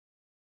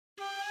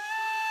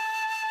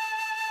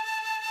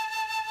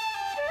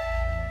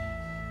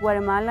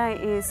Guatemala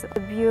is a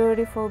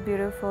beautiful,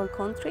 beautiful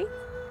country.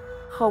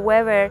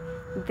 However,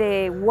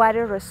 the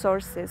water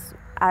resources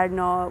are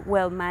not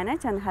well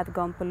managed and have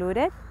gone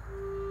polluted.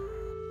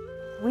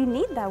 We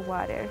need that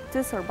water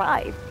to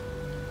survive.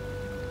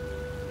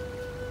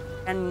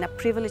 I'm in a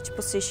privileged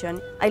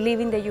position. I live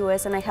in the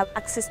US and I have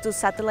access to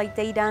satellite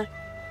data,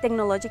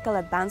 technological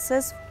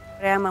advances.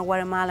 I am a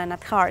Guatemalan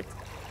at heart.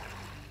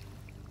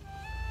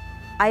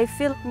 I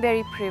feel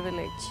very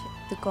privileged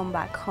to come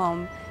back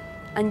home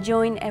and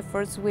join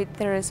efforts with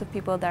the rest of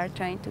people that are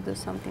trying to do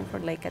something for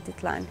Lake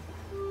Atitlán.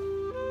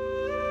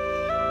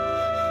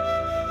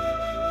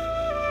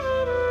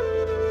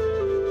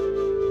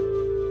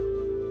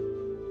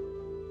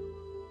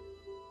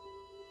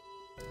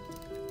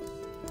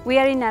 We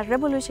are in a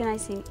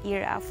revolutionizing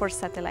era for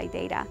satellite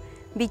data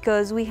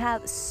because we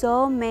have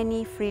so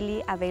many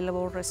freely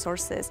available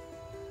resources.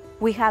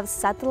 We have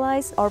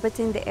satellites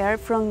orbiting the Earth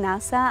from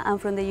NASA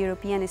and from the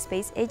European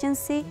Space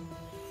Agency.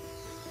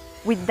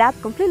 With that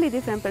completely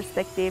different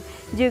perspective,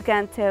 you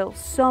can tell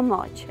so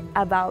much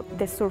about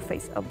the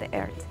surface of the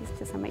Earth. It's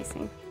just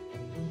amazing.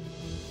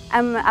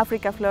 I'm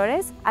Africa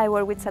Flores. I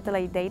work with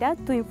satellite data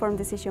to inform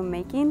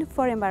decision-making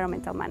for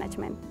environmental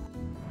management.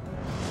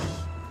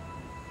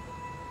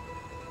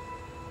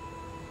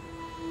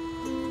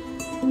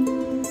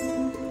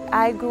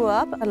 I grew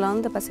up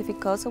along the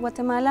Pacific coast of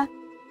Guatemala.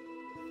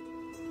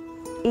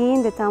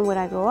 In the town where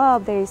I grew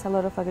up, there is a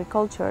lot of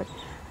agriculture,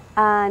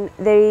 and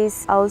there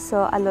is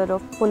also a lot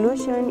of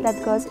pollution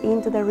that goes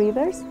into the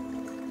rivers.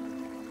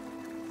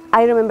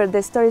 I remember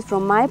the stories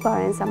from my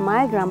parents and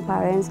my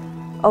grandparents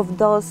of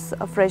those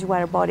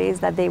freshwater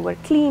bodies that they were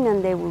clean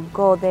and they would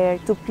go there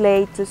to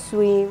play, to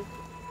swim.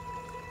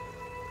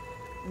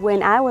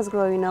 When I was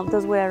growing up,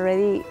 those were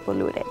already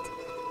polluted.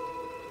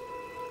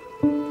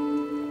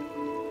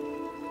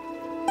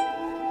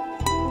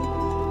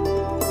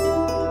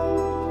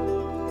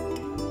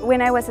 When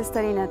I was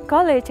studying at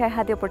college, I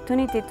had the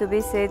opportunity to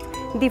visit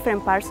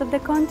different parts of the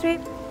country,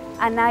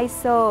 and I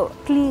saw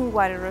clean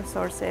water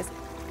resources.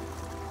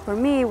 For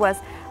me, it was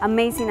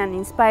amazing and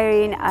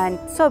inspiring and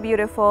so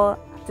beautiful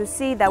to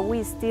see that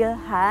we still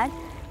had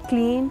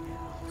clean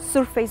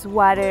surface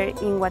water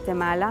in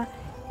Guatemala.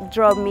 It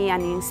drove me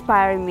and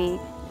inspired me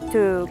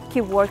to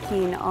keep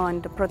working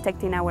on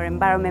protecting our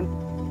environment.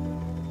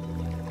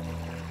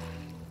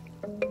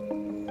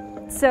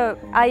 So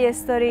I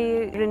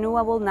studied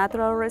renewable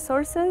natural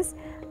resources,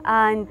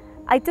 and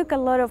I took a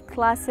lot of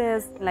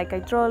classes like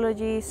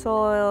hydrology,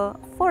 soil,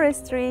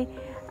 forestry,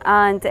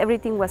 and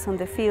everything was on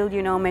the field,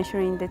 you know,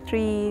 measuring the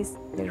trees,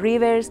 the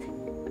rivers.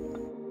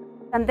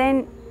 And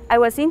then I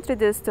was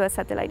introduced to a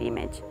satellite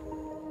image.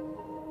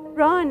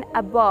 From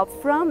above,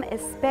 from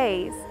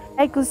space,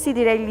 I could see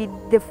directly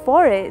the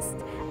forest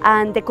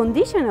and the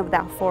condition of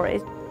that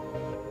forest.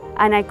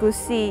 And I could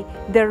see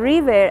the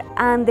river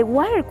and the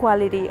water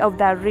quality of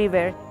that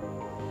river.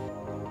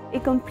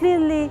 It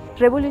completely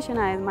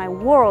revolutionized my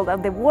world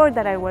of the work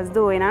that I was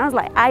doing. I was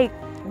like, I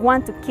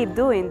want to keep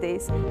doing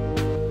this.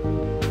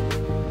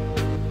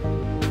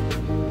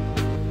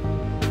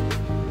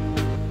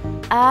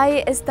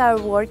 I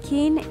started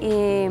working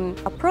in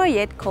a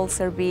project called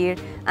SERVIR,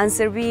 and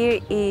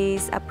SERVIR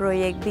is a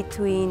project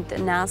between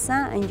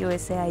NASA and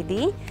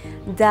USAID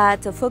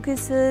that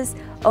focuses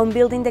on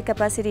building the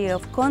capacity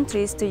of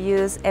countries to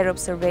use air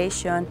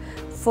observation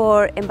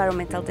for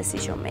environmental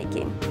decision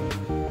making.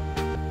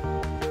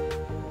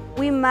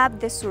 We map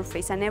the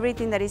surface and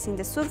everything that is in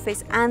the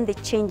surface and the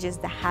changes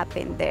that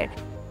happen there.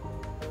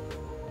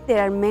 There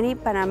are many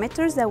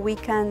parameters that we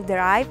can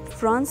derive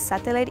from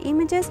satellite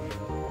images.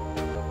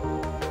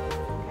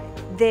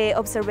 The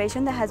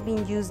observation that has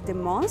been used the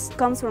most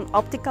comes from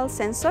optical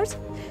sensors,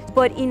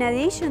 but in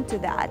addition to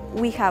that,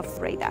 we have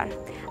radar.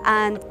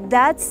 And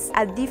that's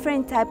a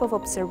different type of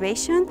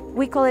observation.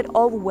 We call it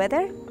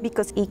all-weather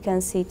because it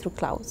can see through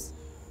clouds.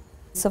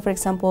 So for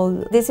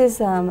example, this is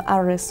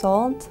a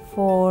result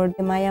for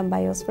the Mayan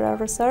Biosphere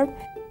Reserve.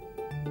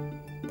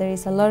 There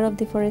is a lot of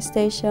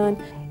deforestation.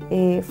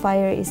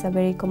 Fire is a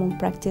very common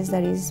practice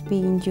that is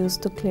being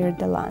used to clear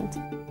the land.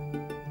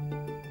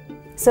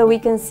 So we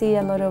can see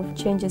a lot of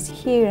changes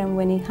here, and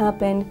when it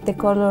happened, the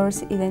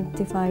colors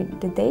identify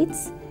the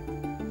dates.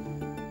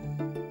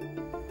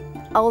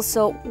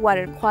 Also,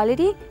 water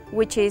quality,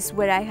 which is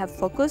where I have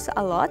focused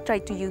a lot, try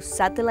to use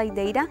satellite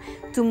data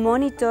to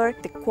monitor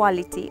the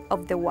quality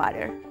of the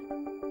water.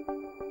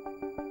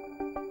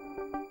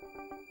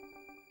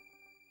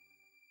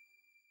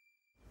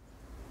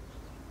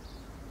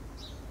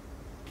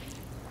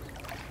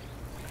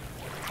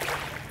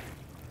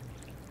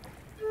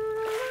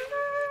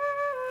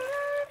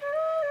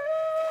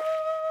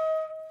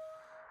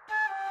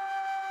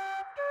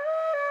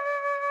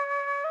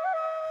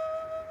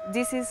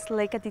 This is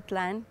Lake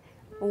Atitlán,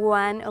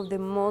 one of the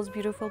most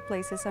beautiful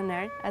places on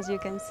earth, as you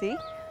can see.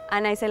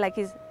 And I say like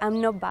I'm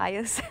not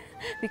biased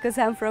because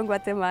I'm from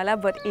Guatemala,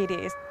 but it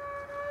is.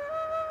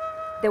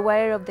 The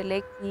water of the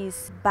lake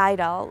is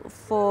vital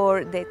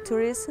for the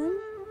tourism,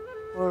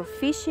 for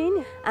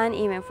fishing, and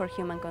even for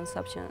human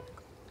consumption.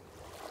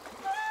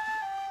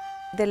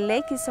 The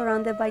lake is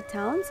surrounded by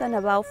towns, and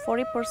about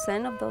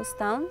 40% of those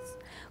towns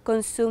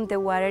consume the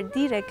water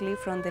directly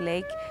from the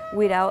lake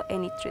without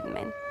any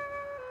treatment.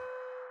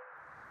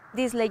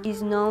 This lake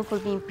is known for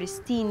being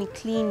pristine,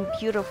 clean,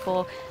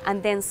 beautiful,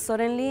 and then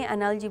suddenly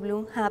an algae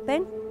bloom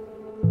happened.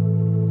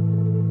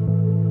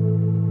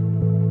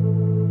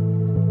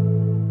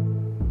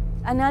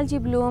 An algae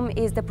bloom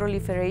is the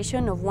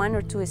proliferation of one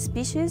or two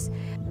species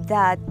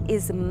that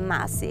is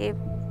massive.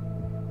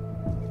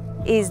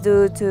 It's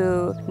due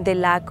to the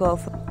lack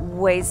of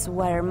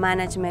wastewater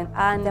management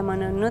and the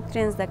amount of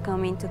nutrients that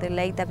come into the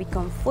lake that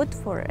become food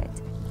for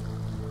it.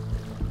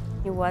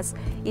 It was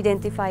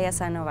identified as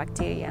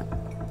cyanobacteria.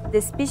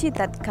 The species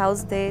that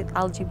caused the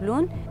algae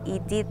bloom,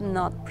 it did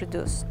not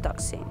produce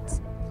toxins.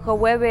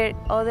 However,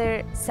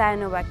 other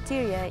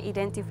cyanobacteria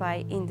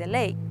identified in the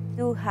lake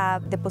do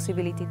have the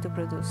possibility to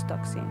produce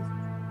toxins.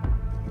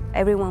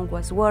 Everyone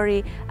was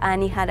worried,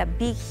 and it had a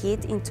big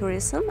hit in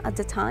tourism at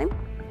the time.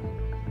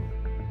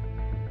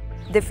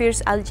 The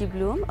first algae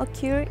bloom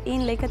occurred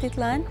in Lake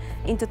Atitlán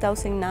in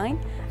 2009,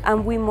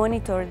 and we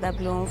monitored that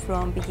bloom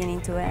from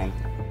beginning to end.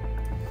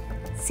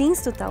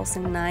 Since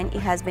 2009,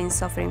 it has been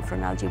suffering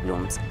from algae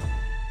blooms.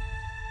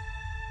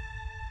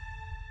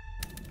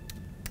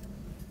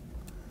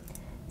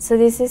 So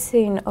this is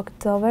in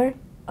October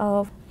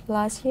of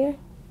last year,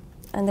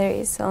 and there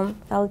is some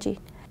algae.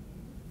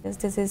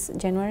 This is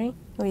January.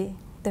 We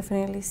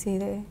definitely see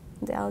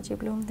the algae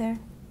bloom there.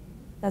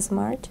 That's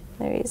March.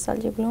 There is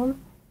algae bloom.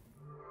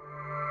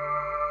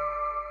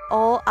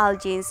 All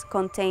algae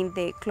contain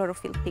the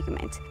chlorophyll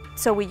pigment,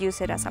 so we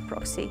use it as a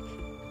proxy.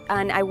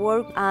 And I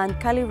work on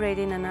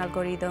calibrating an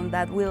algorithm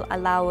that will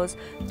allow us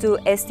to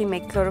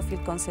estimate chlorophyll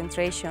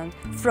concentration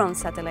from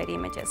satellite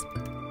images.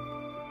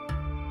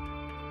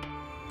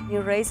 It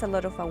raised a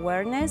lot of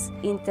awareness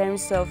in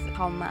terms of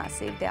how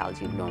massive the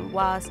algae bloom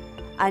was.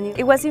 And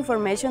it was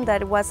information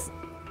that was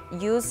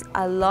used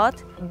a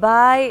lot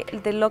by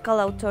the local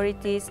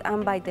authorities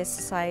and by the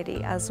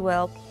society as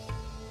well.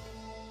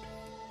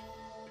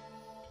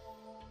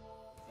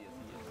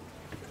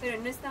 Pero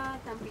no estaba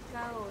tan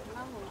picado el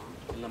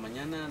agua. En la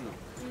mañana no.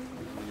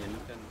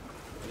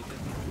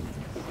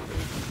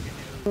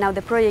 Now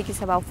the project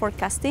is about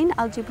forecasting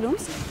algae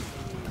blooms,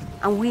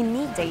 and we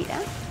need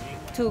data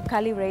to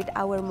calibrate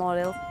our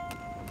model.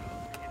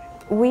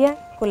 We are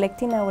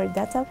collecting our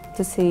data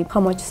to see how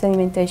much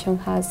sedimentation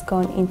has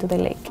gone into the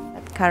lake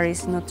that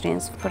carries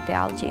nutrients for the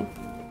algae,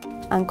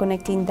 and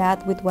connecting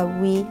that with what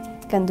we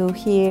can do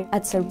here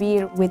at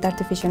SERVIR with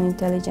artificial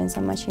intelligence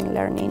and machine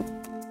learning.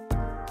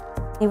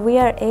 If we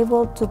are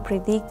able to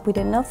predict with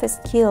enough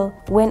skill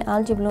when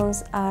algae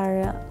blooms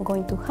are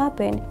going to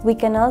happen, we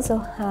can also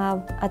have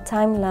a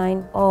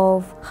timeline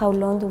of how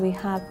long do we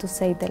have to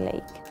save the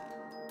lake.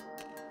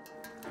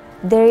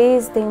 There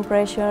is the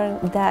impression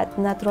that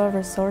natural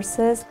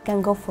resources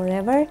can go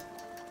forever,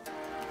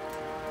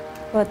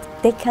 but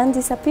they can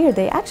disappear.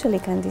 They actually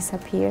can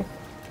disappear.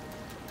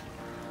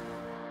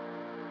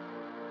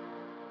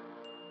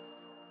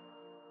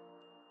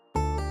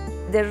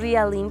 The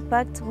real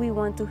impact we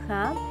want to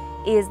have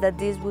is that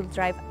this will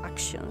drive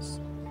actions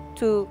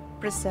to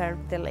preserve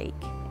the lake.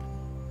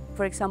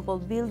 For example,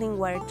 building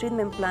water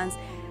treatment plants,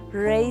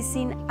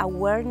 raising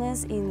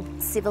awareness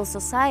in civil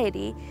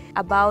society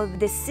about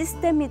the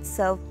system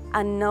itself,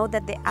 and know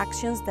that the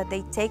actions that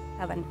they take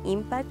have an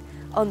impact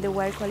on the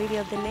water quality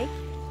of the lake.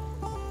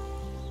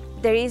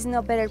 There is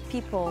no better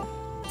people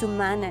to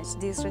manage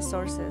these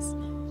resources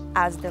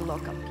as the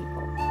local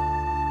people.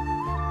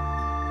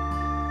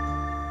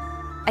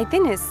 I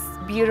think it's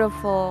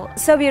beautiful,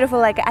 so beautiful,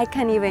 like I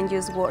can't even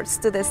use words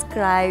to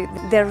describe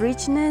the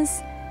richness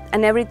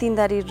and everything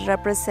that it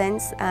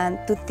represents, and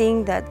to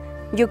think that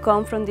you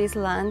come from this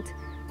land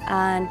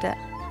and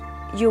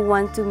you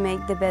want to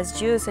make the best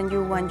use, and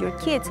you want your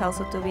kids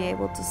also to be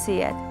able to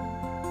see it.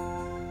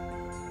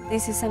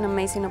 This is an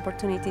amazing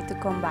opportunity to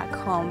come back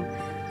home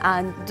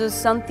and do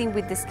something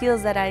with the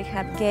skills that I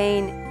have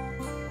gained.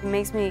 It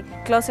makes me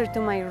closer to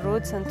my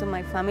roots and to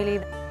my family,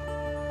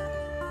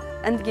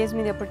 and gives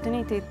me the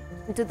opportunity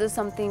to do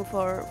something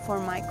for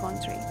my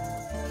country.